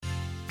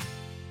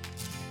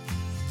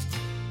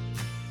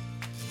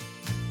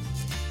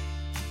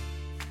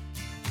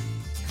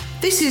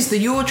This is the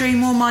Your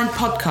Dream or Mine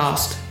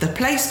podcast, the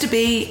place to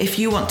be if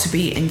you want to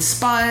be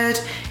inspired,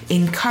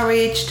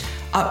 encouraged,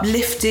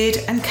 uplifted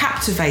and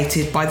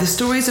captivated by the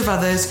stories of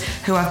others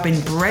who have been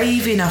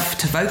brave enough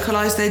to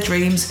vocalise their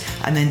dreams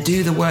and then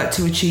do the work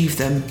to achieve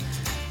them.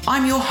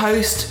 I'm your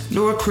host,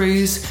 Laura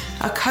Cruz,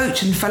 a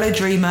coach and fellow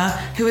dreamer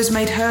who has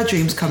made her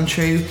dreams come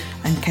true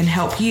and can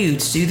help you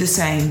to do the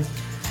same.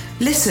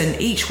 Listen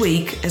each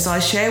week as I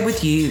share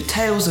with you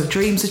tales of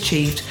dreams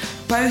achieved,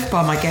 both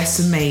by my guests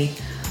and me.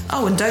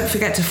 Oh, and don't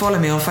forget to follow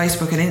me on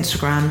Facebook and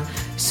Instagram.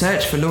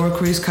 Search for Laura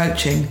Cruz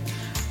Coaching.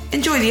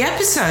 Enjoy the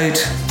episode.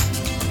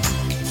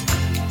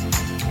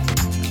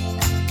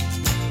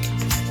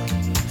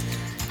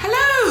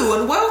 Hello,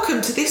 and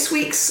welcome to this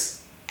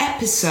week's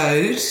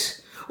episode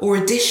or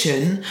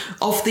edition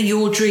of the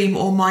Your Dream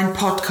or Mine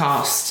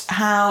podcast.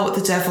 How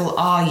the devil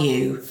are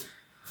you?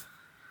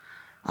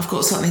 I've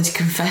got something to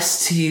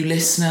confess to you,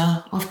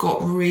 listener. I've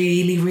got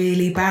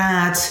really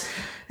bad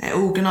at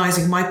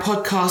organising my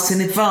podcasts in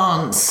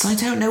advance. I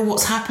don't know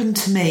what's happened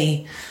to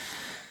me.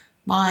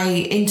 My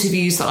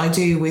interviews that I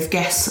do with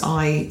guests,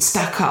 I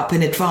stack up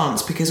in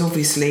advance because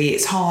obviously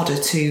it's harder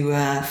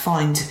to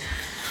find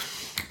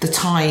the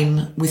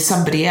time with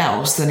somebody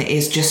else than it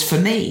is just for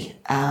me.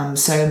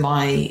 So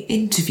my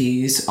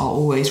interviews are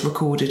always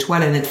recorded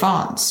well in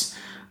advance.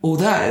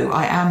 Although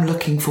I am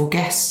looking for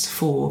guests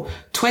for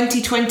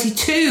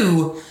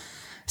 2022.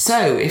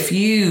 So if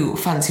you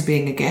fancy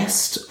being a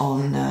guest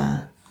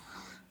on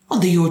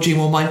the Your Dream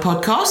or Mine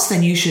podcast,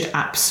 then you should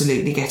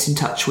absolutely get in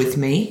touch with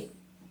me.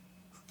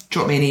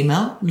 Drop me an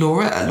email,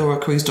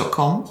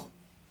 laura@lauracruz.com.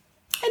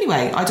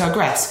 Anyway, I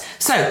digress.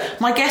 So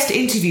my guest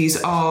interviews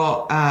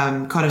are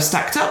kind of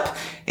stacked up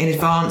in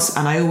advance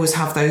and I always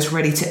have those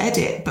ready to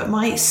edit. But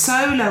my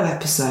solo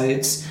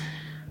episodes,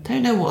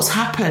 don't know what's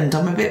happened.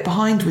 I'm a bit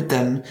behind with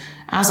them.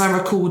 As I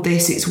record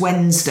this, it's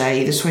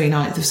Wednesday, the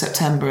 29th of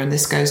September, and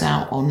this goes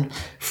out on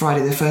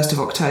Friday, the 1st of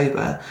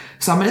October.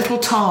 So I'm a little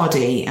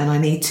tardy and I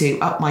need to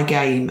up my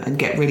game and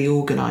get really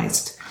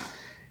organised.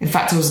 In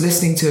fact, I was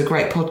listening to a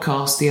great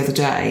podcast the other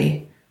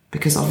day,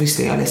 because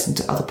obviously I listen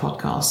to other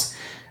podcasts,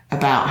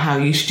 about how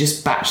you should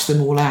just batch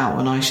them all out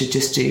and I should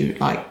just do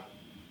like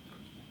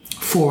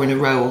 4 in a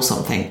row or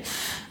something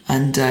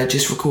and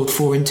just record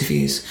 4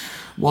 interviews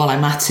while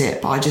I'm at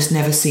it, but I just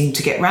never seem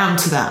to get round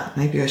to that.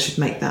 Maybe I should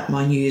make that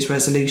my New Year's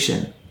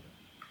resolution.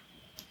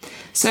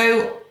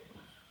 So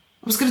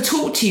I was going to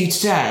talk to you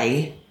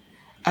today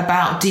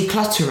about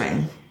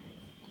decluttering,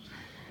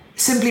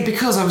 simply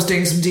because I was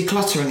doing some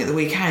decluttering at the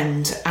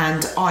weekend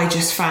and I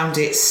just found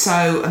it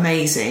so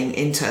amazing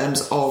in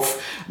terms of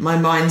my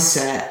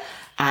mindset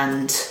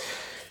and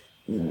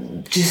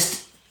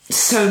just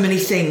so many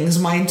things,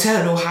 my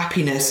internal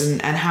happiness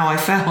and how I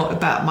felt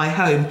about my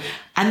home.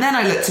 And then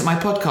I looked at my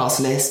podcast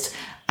list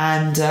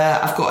and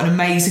I've got an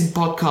amazing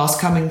podcast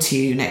coming to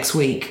you next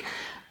week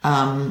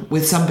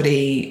with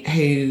somebody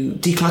who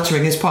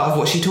decluttering is part of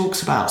what she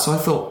talks about. So I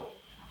thought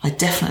I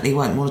definitely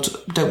don't want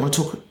to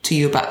talk to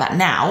you about that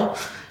now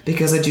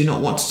because I do not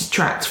want to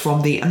detract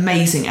from the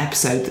amazing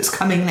episode that's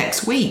coming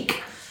next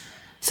week.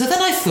 So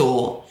then I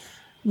thought,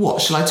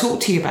 what shall I talk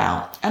to you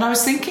about? And I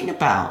was thinking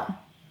about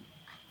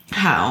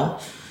how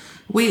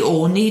we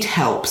all need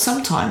help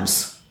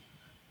sometimes.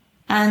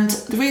 And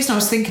the reason I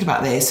was thinking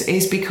about this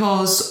is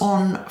because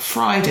on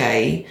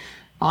Friday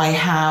I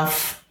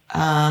have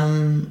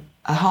a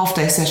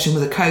half-day session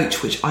with a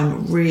coach, which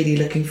I'm really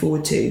looking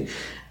forward to.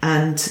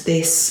 And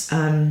this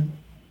person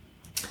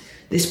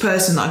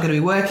that I'm going to be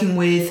working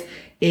with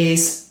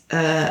is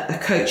a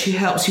coach who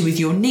helps you with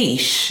your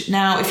niche.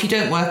 Now, if you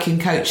don't work in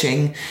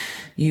coaching,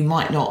 you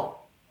might not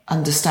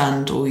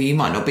understand or you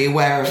might not be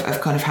aware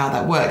of kind of how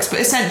that works. But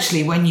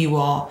essentially, when you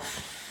are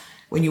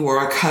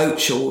a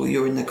coach or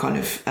you're in the kind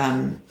of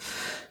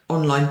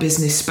online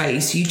business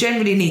space, you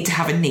generally need to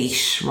have a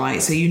niche,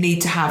 right? So you need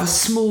to have a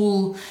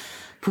small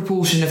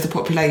proportion of the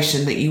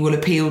population that you will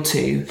appeal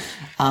to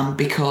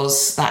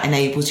because that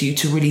enables you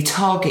to really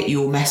target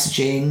your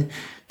messaging,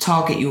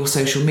 target your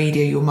social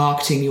media, your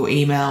marketing, your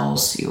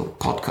emails, your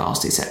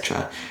podcast,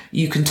 etc.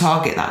 You can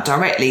target that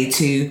directly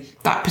to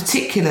that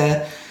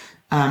particular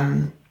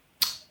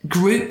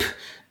group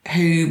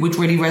who would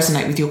really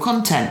resonate with your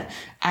content.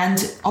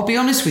 And I'll be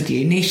honest with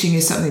you, niching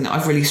is something that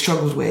I've really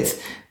struggled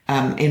with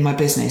in my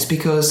business,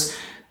 because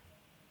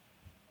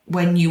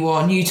when you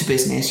are new to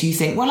business, you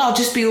think, well, I'll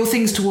just be all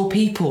things to all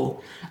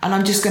people and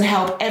I'm just going to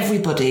help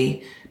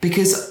everybody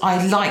because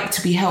I like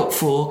to be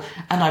helpful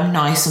and I'm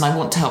nice and I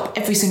want to help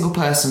every single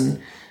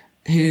person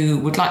who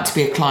would like to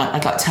be a client.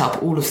 I'd like to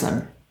help all of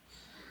them.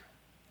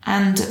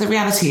 And the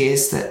reality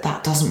is that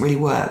that doesn't really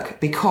work,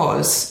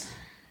 because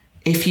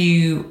if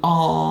you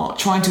are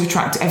trying to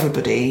attract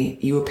everybody,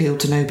 you appeal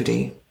to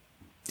nobody,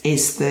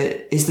 is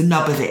the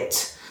nub of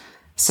it.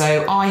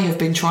 So I have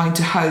been trying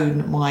to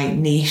hone my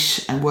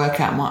niche and work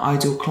out my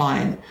ideal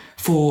client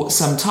for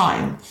some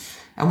time.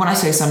 And when I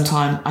say some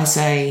time, I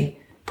say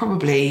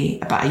probably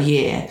about a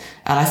year.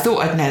 And I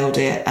thought I'd nailed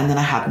it, and then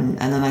I hadn't.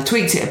 And then I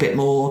tweaked it a bit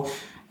more,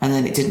 and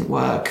then it didn't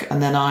work.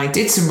 And then I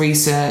did some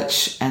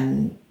research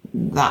and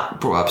that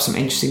brought up some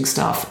interesting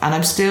stuff. And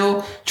I'm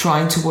still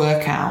trying to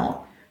work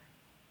out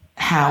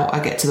how I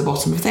get to the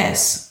bottom of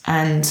this.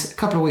 And a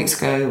couple of weeks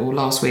ago or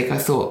last week, I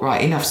thought,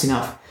 right, enough's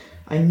enough.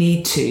 I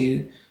need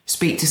to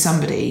speak to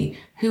somebody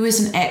who is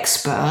an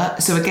expert.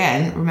 So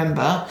again,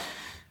 remember,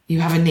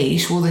 you have a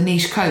niche. Well, the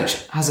niche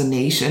coach has a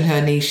niche, and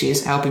her niche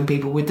is helping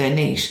people with their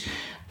niche.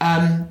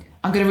 I'm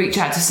going to reach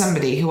out to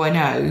somebody who I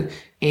know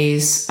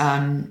is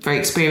very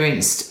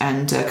experienced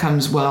and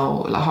comes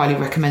well, highly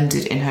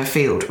recommended in her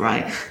field,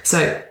 right?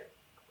 So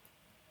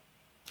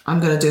I'm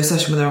going to do a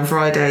session with her on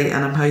Friday,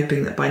 and I'm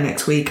hoping that by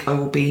next week I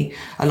will be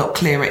a lot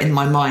clearer in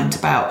my mind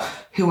about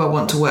who I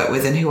want to work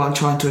with and who I'm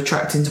trying to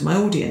attract into my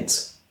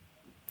audience.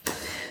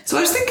 So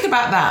I was thinking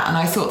about that, and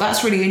I thought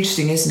that's really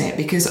interesting, isn't it?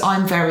 Because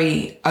I'm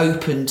very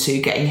open to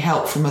getting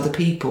help from other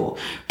people,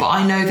 but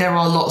I know there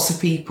are lots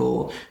of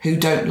people who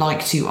don't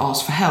like to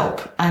ask for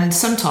help. And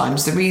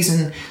sometimes the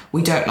reason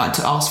we don't like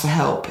to ask for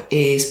help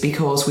is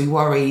because we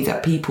worry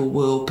that people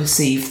will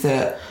perceive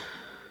that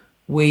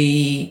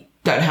we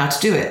don't know how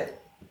to do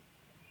it.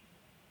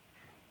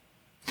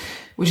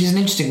 Which is an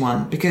interesting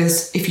one,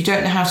 because if you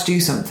don't know how to do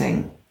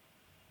something,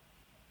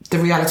 the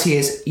reality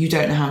is you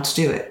don't know how to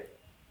do it.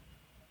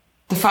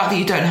 The fact that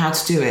you don't know how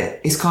to do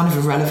it is kind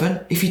of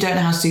irrelevant. If you don't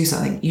know how to do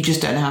something, you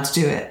just don't know how to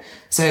do it.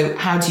 So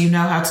how do you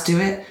know how to do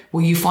it?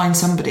 Well, you find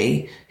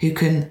somebody who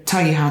can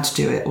tell you how to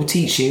do it, or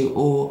teach you,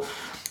 or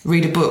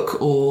read a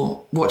book,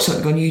 or watch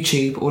something on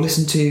YouTube, or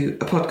listen to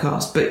a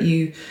podcast. But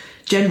you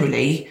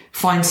generally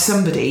find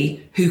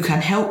somebody who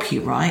can help you,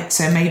 right?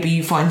 So maybe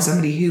you find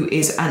somebody who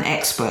is an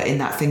expert in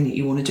that thing that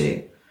you want to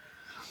do.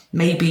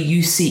 Maybe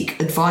you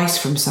seek advice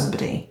from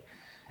somebody.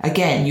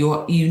 Again,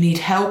 you need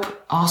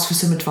help, ask for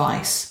some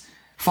advice.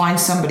 Find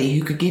somebody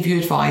who could give you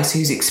advice,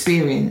 who's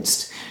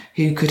experienced,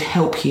 who could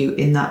help you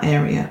in that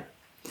area.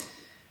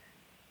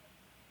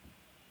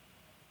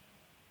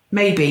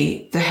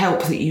 Maybe the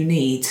help that you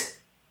need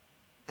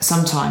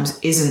sometimes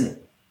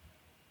isn't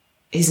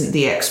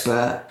the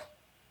expert.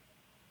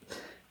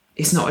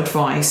 It's not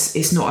advice.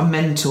 It's not a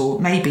mentor.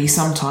 Maybe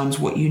sometimes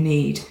what you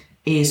need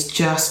is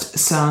just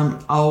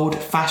some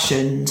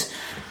old-fashioned,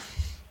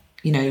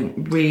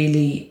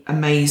 really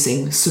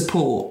amazing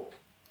support.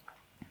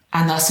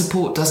 And that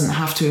support doesn't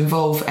have to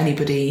involve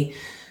anybody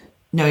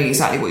knowing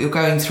exactly what you're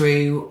going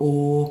through,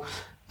 or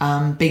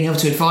being able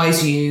to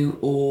advise you,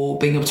 or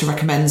being able to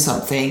recommend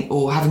something,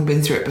 or having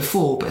been through it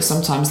before. But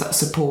sometimes that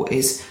support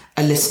is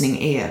a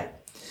listening ear.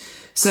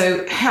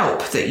 So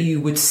help that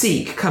you would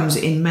seek comes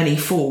in many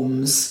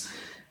forms.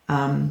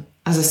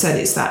 As I said,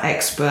 it's that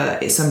expert,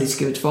 it's somebody to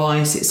give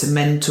advice, it's a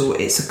mentor,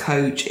 it's a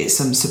coach, it's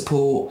some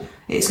support,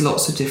 it's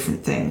lots of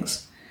different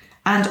things.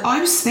 And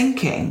I was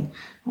thinking,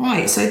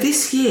 right, so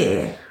this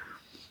year,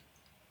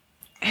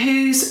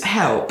 whose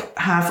help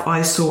have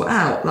I sought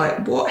out?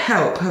 Like, what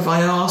help have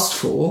I asked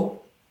for?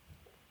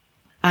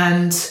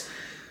 And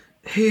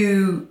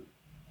who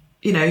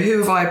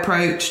have I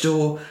approached,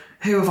 or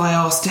who have I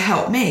asked to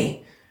help me?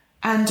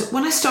 And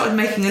when I started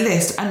making a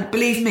list, and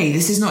believe me,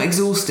 this is not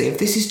exhaustive,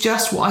 this is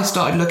just what I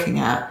started looking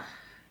at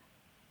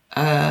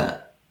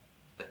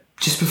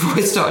just before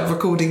I started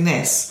recording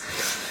this.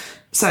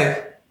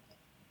 So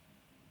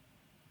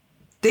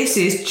this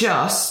is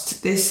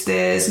just this.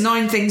 There's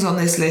 9 things on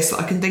this list that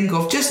I can think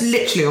of, just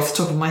literally off the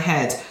top of my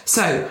head.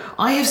 So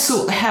I have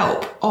sought the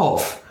help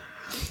of,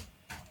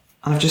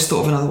 and I've just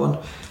thought of another one,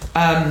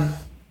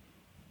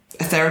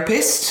 a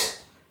therapist,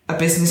 a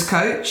business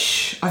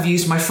coach. I've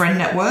used my friend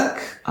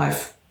network.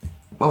 I've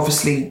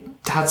obviously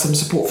had some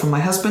support from my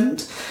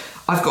husband.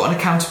 I've got an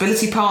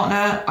accountability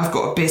partner. I've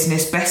got a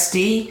business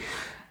bestie.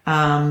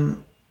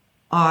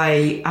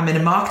 I am in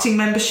a marketing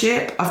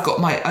membership. I've got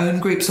my own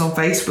groups on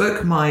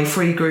Facebook, my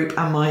free group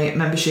and my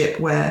membership,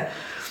 where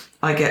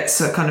I get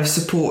kind of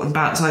support and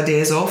bounce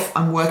ideas off.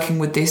 I'm working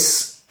with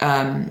this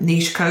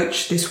niche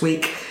coach this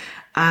week,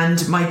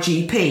 and my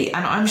GP.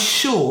 And I'm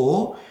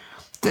sure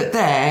that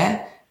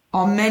there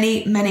are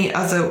many, many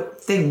other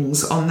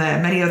things on there,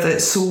 many other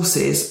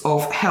sources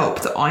of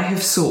help that I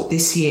have sought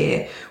this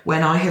year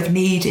when I have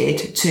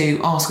needed to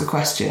ask a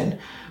question,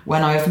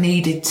 when I've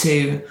needed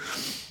to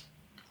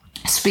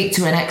speak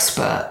to an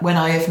expert, when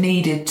I have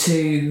needed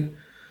to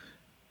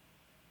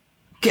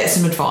get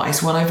some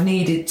advice, when I've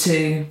needed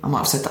to, I might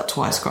have said that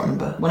twice, I can't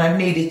remember, when I've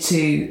needed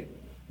to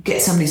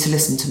get somebody to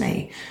listen to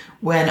me,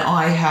 when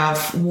I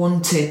have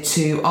wanted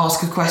to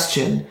ask a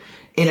question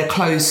in a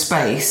closed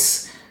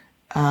space,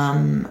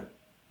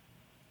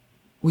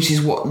 which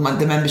is what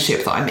the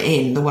membership that I'm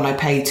in, the one I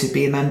pay to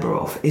be a member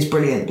of, is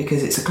brilliant,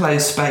 because it's a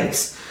closed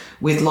space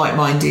with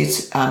like-minded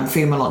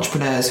female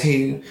entrepreneurs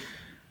who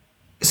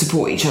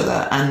support each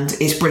other, and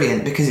it's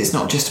brilliant because it's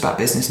not just about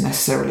business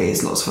necessarily,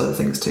 it's lots of other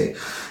things too.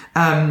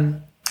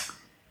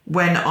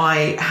 When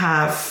I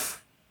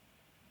have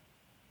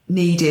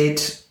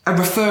needed a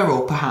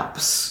referral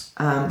perhaps,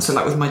 so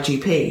like with my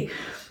GP,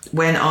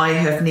 when I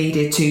have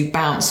needed to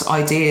bounce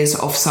ideas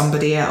off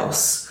somebody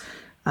else,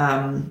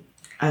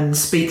 and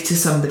speak to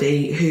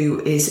somebody who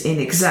is in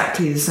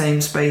exactly the same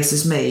space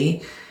as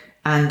me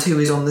and who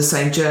is on the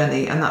same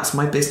journey, and that's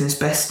my business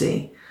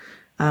bestie.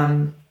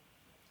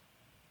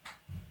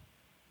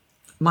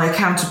 my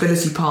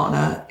accountability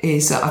partner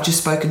is, I've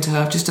just spoken to her,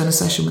 I've just done a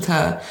session with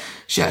her.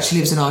 She actually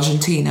lives in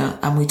Argentina,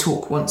 and we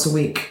talk once a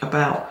week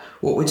about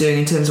what we're doing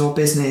in terms of our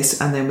business,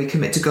 and then we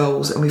commit to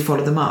goals and we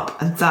follow them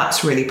up. And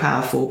that's really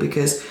powerful,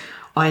 because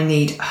I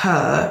need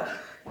her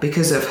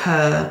because of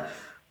her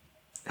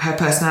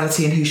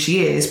personality and who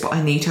she is, but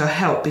I need her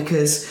help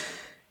because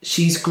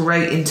she's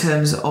great in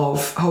terms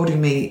of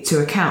holding me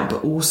to account,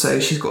 but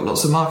also she's got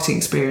lots of marketing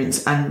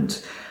experience. And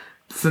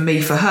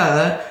for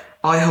her,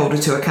 I hold her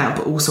to account,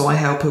 but also I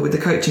help her with the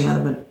coaching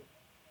element.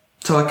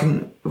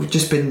 So we've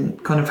just been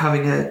kind of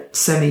having a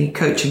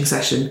semi-coaching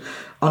session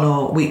on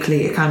our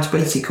weekly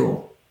accountability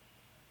call.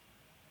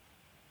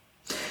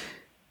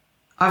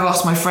 I've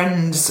asked my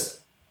friend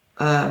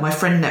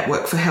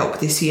network for help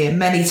this year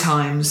many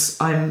times.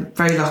 I'm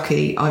very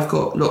lucky. I've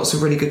got lots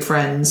of really good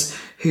friends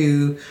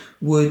who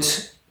would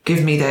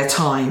give me their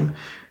time,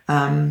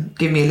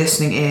 give me a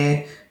listening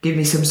ear, give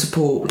me some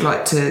support, would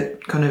like to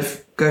kind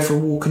of go for a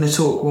walk and a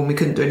talk when we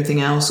couldn't do anything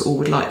else, or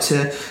would like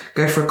to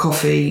go for a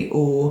coffee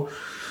or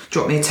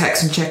drop me a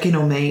text and check in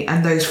on me.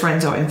 And those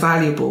friends are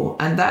invaluable.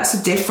 And that's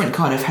a different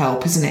kind of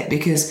help, isn't it?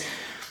 Because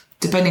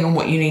depending on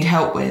what you need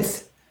help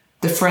with,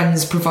 the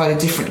friends provide a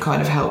different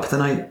kind of help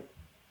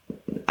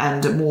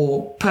and a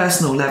more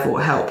personal level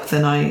of help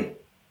than I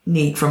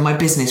need from my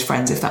business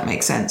friends, if that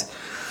makes sense.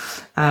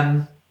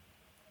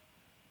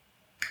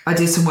 I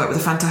did some work with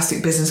a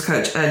fantastic business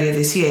coach earlier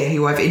this year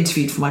who I've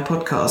interviewed for my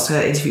podcast.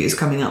 Her interview is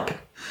coming up,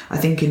 I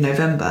think, in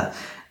November.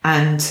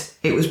 And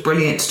it was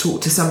brilliant to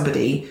talk to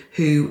somebody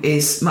who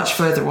is much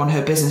further on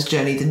her business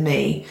journey than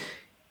me,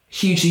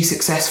 hugely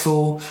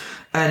successful,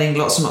 earning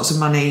lots and lots of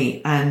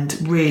money,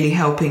 and really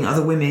helping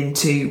other women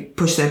to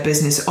push their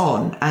business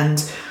on. And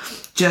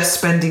just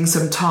spending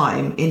some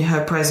time in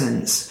her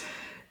presence,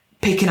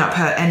 picking up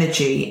her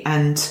energy,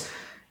 and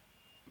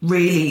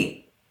really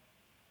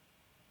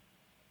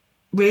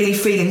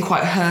feeling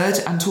quite heard,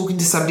 and talking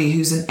to somebody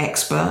who's an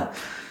expert,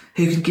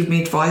 who can give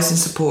me advice and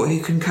support,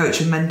 who can coach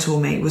and mentor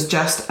me, was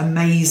just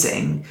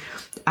amazing.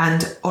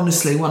 And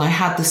honestly, when I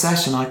had the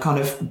session, I kind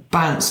of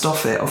bounced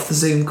off the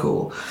Zoom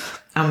call,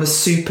 and was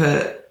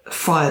super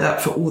fired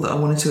up for all that I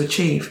wanted to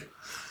achieve.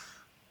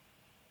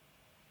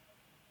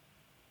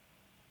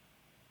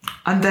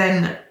 And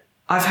then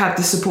I've had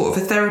the support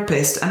of a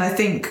therapist. And I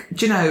think,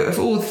 of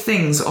all the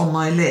things on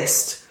my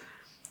list,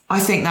 I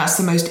think that's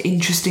the most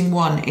interesting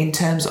one in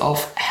terms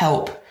of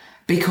help,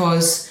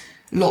 because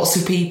lots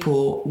of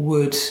people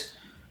would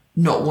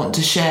not want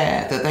to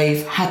share that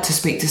they've had to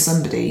speak to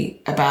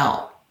somebody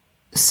about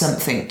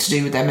something to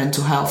do with their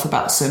mental health,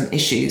 about some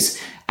issues.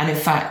 And in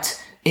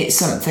fact, it's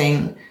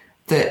something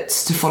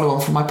that's, to follow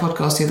on from my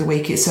podcast the other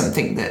week, it's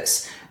something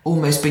that's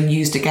almost been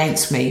used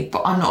against me.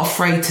 But I'm not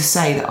afraid to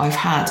say that I've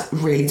had a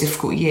really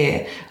difficult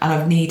year and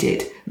I've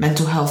needed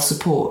mental health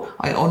support.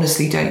 I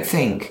honestly don't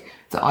think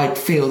that I'd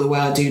feel the way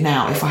I do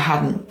now if I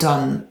hadn't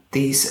done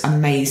these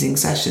amazing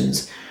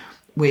sessions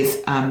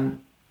with a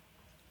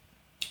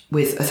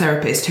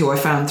therapist who I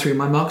found through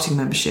my marketing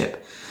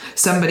membership.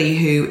 Somebody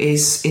who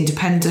is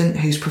independent,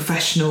 who's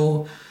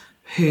professional,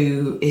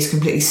 who is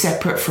completely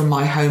separate from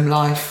my home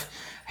life,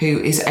 who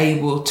is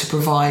able to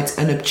provide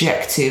an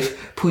objective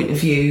point of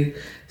view,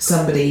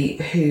 somebody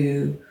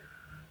who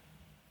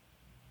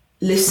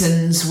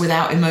listens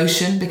without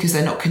emotion because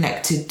they're not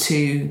connected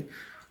to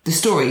the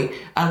story.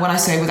 And when I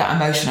say without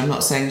emotion, I'm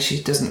not saying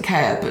she doesn't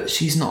care, but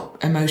she's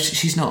not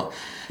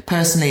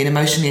personally and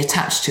emotionally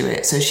attached to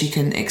it, so she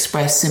can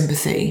express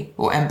sympathy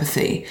or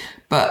empathy,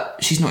 but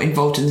she's not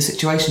involved in the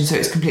situation. So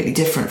it's completely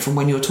different from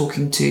when you're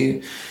talking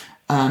to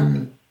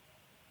family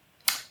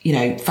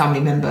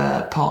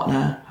member,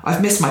 partner.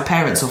 I've missed my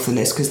parents off the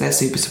list because they're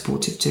super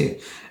supportive too,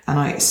 and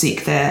I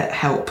seek their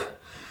help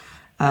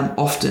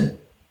often.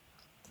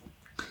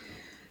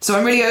 So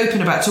I'm really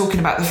open about talking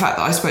about the fact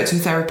that I spoke to a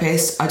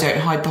therapist. I don't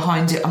hide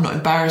behind it. I'm not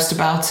embarrassed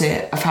about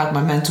it. I've had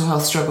my mental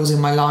health struggles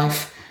in my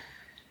life.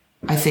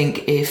 I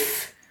think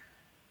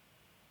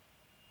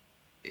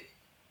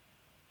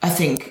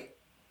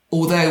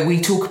although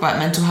we talk about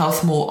mental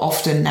health more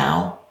often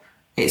now,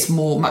 it's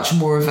much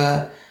more of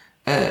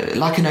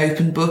like an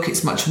open book.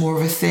 It's much more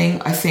of a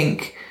thing. I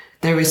think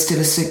there is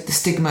still a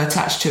stigma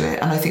attached to it,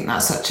 and I think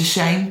that's such a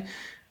shame.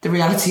 The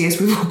reality is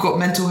we've all got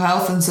mental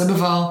health, and some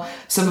of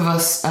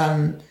us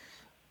can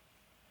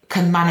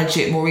manage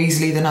it more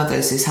easily than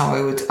others, is how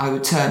I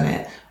would term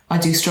it. I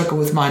do struggle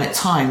with mine at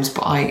times,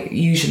 but I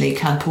usually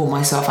can pull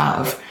myself out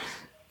of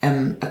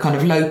a kind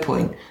of low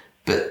point.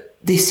 But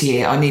this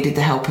year I needed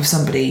the help of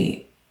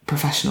somebody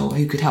professional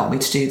who could help me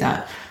to do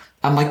that.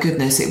 And my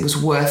goodness, it was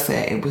worth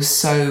it. It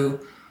was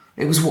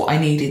what I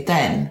needed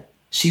then.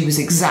 She was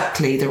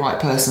exactly the right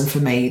person for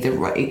me,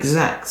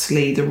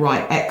 exactly the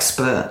right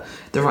expert,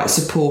 the right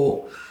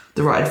support,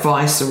 the right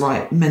advice, the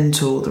right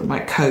mentor, the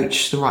right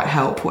coach, the right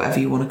help, whatever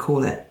you want to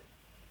call it.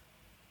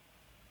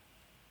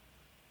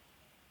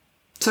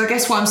 So I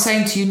guess what I'm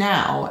saying to you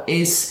now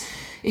is,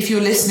 if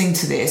you're listening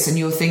to this and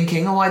you're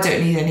thinking, oh, I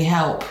don't need any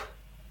help,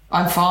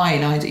 I'm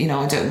fine, I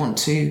don't want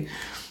to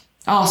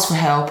ask for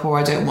help, or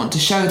I don't want to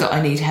show that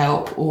I need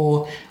help,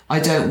 or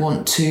I don't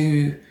want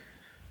to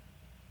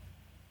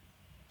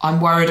I'm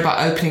worried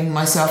about opening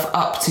myself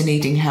up to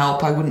needing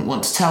help. I wouldn't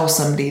want to tell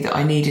somebody that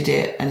I needed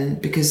it,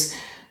 and because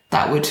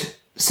that would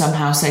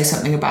somehow say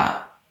something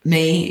about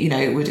me, you know,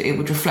 it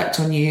would reflect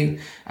on you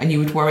and you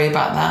would worry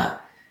about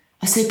that.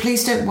 I say,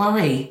 please don't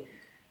worry.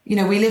 You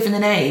know, we live in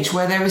an age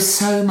where there is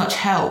so much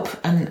help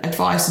and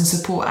advice and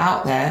support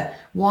out there.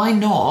 Why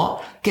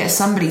not get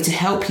somebody to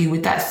help you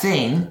with that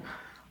thing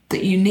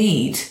that you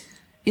need?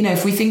 You know,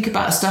 if we think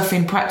about stuff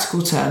in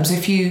practical terms,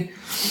 if you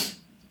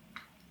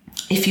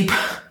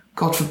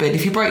God forbid,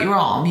 if you break your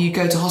arm, you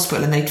go to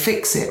hospital and they'd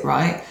fix it,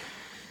 right?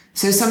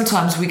 So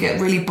sometimes we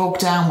get really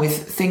bogged down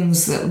with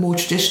things that more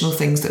traditional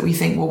things that we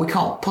think, well, we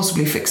can't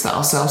possibly fix that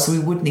ourselves, so we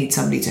would need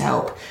somebody to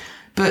help.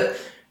 But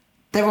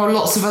there are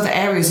lots of other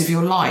areas of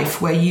your life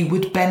where you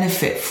would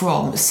benefit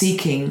from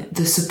seeking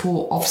the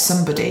support of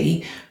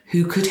somebody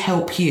who could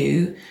help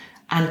you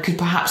and could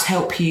perhaps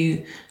help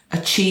you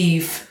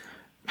achieve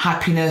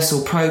happiness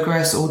or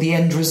progress or the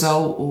end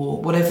result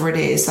or whatever it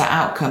is, that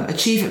outcome,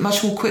 achieve it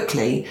much more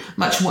quickly,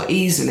 much more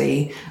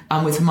easily,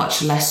 and with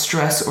much less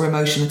stress or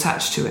emotion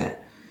attached to it.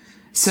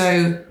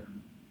 So,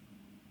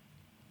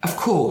 of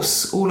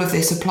course, all of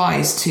this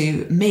applies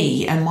to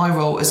me and my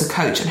role as a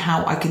coach and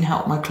how I can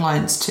help my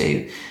clients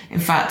too. In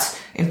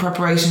fact, in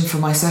preparation for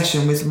my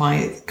session with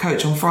my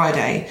coach on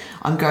Friday,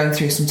 I'm going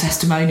through some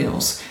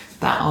testimonials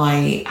that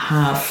I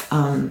have,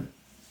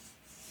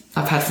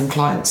 I've had from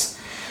clients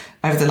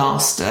over the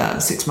last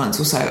 6 months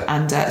or so,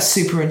 and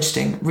super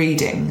interesting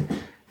reading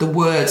the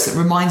words,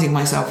 reminding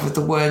myself of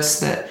the words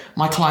that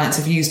my clients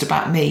have used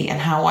about me and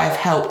how I've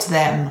helped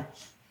them,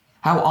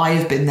 how I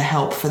have been the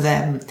help for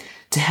them,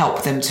 to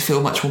help them to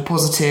feel much more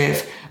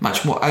positive,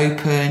 much more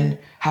open,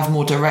 have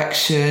more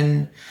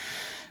direction,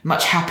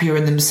 much happier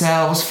in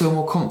themselves, feel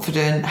more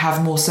confident,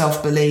 have more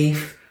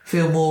self-belief,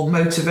 feel more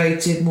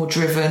motivated, more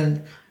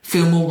driven,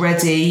 feel more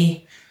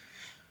ready,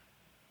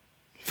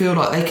 feel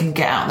like they can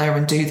get out there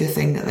and do the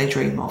thing that they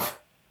dream of.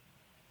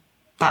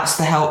 That's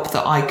the help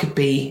that I could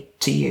be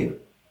to you.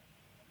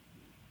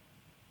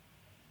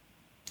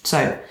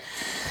 So,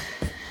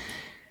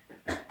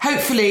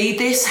 hopefully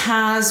this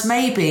has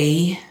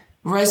maybe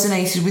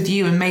resonated with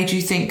you and made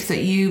you think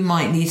that you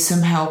might need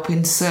some help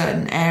in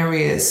certain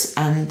areas,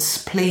 and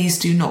please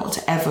do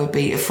not ever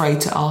be afraid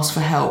to ask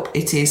for help.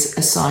 It is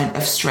a sign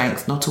of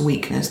strength, not a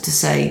weakness, to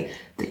say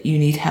that you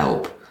need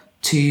help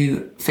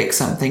to fix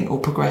something or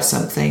progress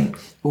something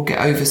or get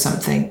over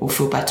something or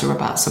feel better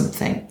about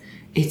something.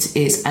 It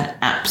is an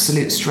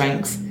absolute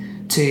strength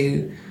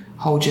to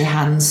hold your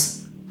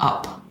hands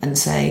up and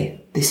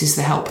say, this is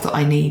the help that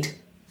I need.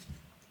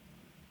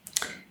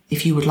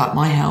 If you would like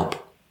my help,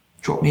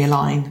 drop me a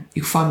line.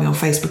 You can find me on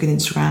Facebook and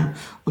Instagram,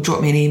 or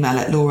drop me an email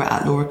at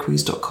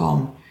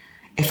laura@lauracruz.com.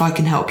 If I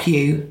can help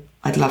you,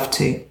 I'd love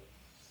to.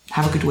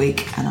 Have a good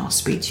week, and I'll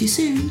speak to you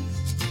soon.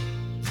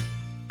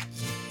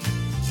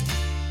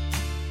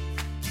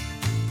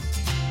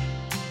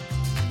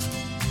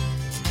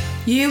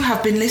 You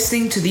have been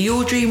listening to the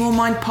Your Dream or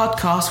Mine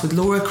podcast with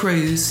Laura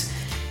Cruz.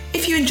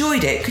 If you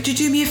enjoyed it, could you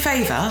do me a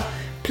favour?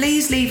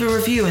 Please leave a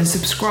review and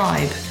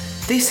subscribe.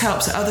 This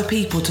helps other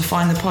people to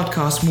find the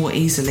podcast more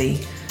easily.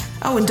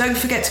 Oh, and don't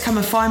forget to come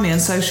and find me on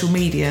social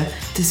media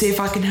to see if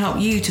I can help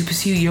you to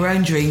pursue your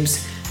own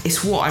dreams.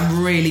 It's what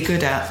I'm really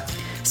good at.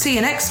 See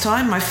you next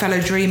time, my fellow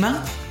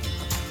dreamer.